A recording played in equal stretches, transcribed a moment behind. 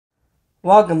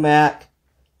Welcome back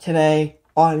today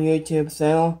on YouTube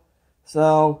channel.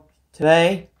 So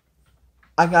today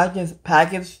I got this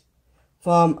package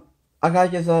on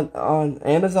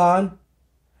Amazon.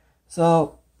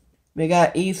 So we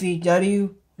got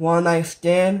ECW One Night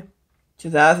Stand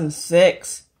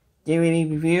 2006 DVD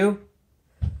review.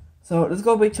 So let's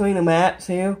go between the match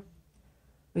here.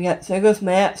 We got singles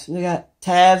match. We got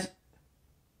Taz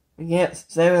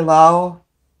against Sarah Lawler.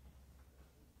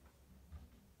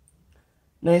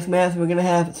 Next match, we're going to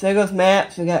have a singles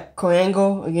match. We got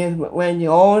Angle against Randy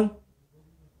Orton.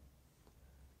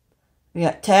 We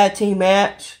got tag team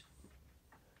match.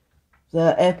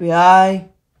 The FBI,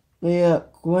 Leah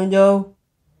Guindo,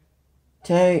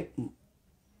 Terry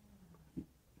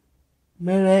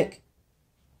Minnick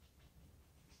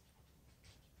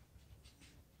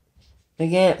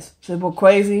against Simple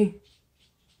Crazy.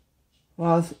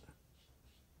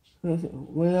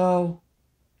 Willow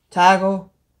Tiger.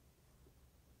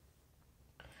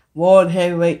 World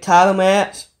Heavyweight title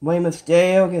match. Rey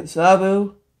Mysterio against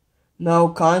Sabu. No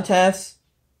contest.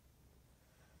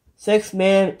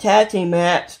 6-man tag team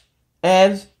match.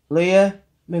 Edge, Leah,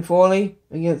 Mick Foley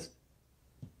against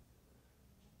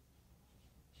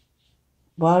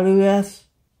Burlesque,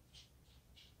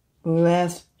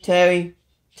 Terry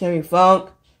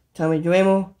Funk, Tommy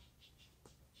Dreamer.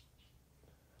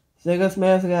 Singles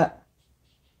match, we got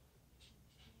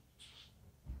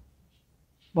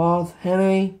Balls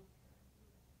Henry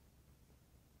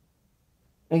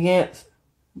against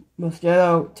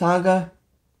Mosquito Tonga.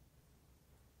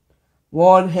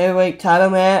 World Heavyweight title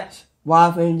match.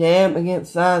 Wild Van Dam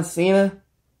against John Cena.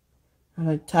 And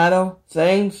the title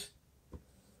things.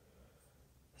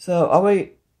 So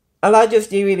I like this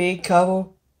DVD cover.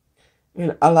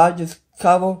 And I like this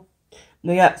cover.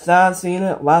 They got John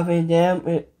Cena, Wild Van Dam,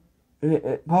 and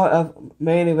part of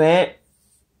main event.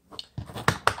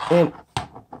 And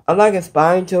I like a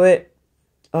spine to it.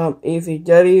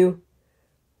 ECW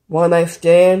One Night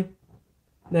Stand.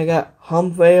 They got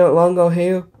Humphrey logo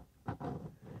here.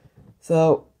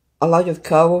 So I like this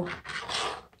cover.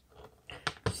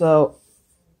 So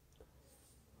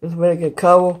it's a really good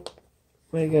cover.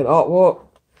 Really good artwork.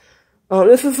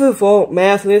 This is the full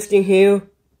mass listing here.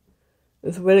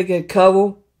 It's a really good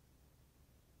cover.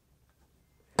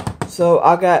 So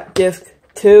I got disc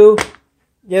 2,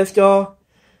 disc star.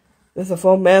 This is a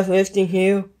full mass listing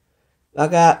here. I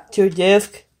got 2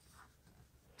 discs.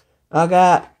 I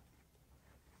got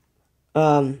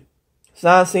John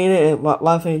Cena and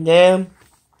Wild Van Dam.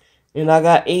 And I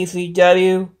got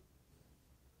ECW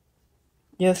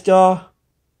disc star.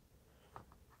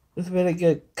 It's a really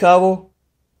good cover.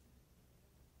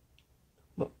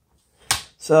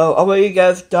 So I want you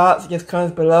guys' thoughts just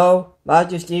comments below. Like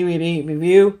this DVD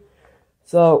review.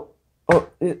 So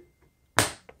give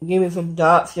me some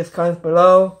thoughts, just comments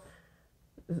below.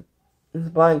 This is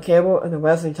Brian Campbell and the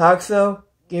Wrestling Talk Show.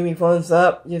 Give me thumbs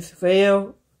up, this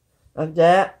video, like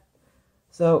that.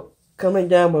 So comment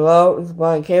down below. This is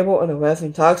Brian Campbell and the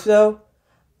Wrestling Talk Show.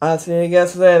 I'll see you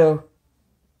guys later.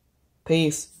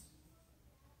 Peace.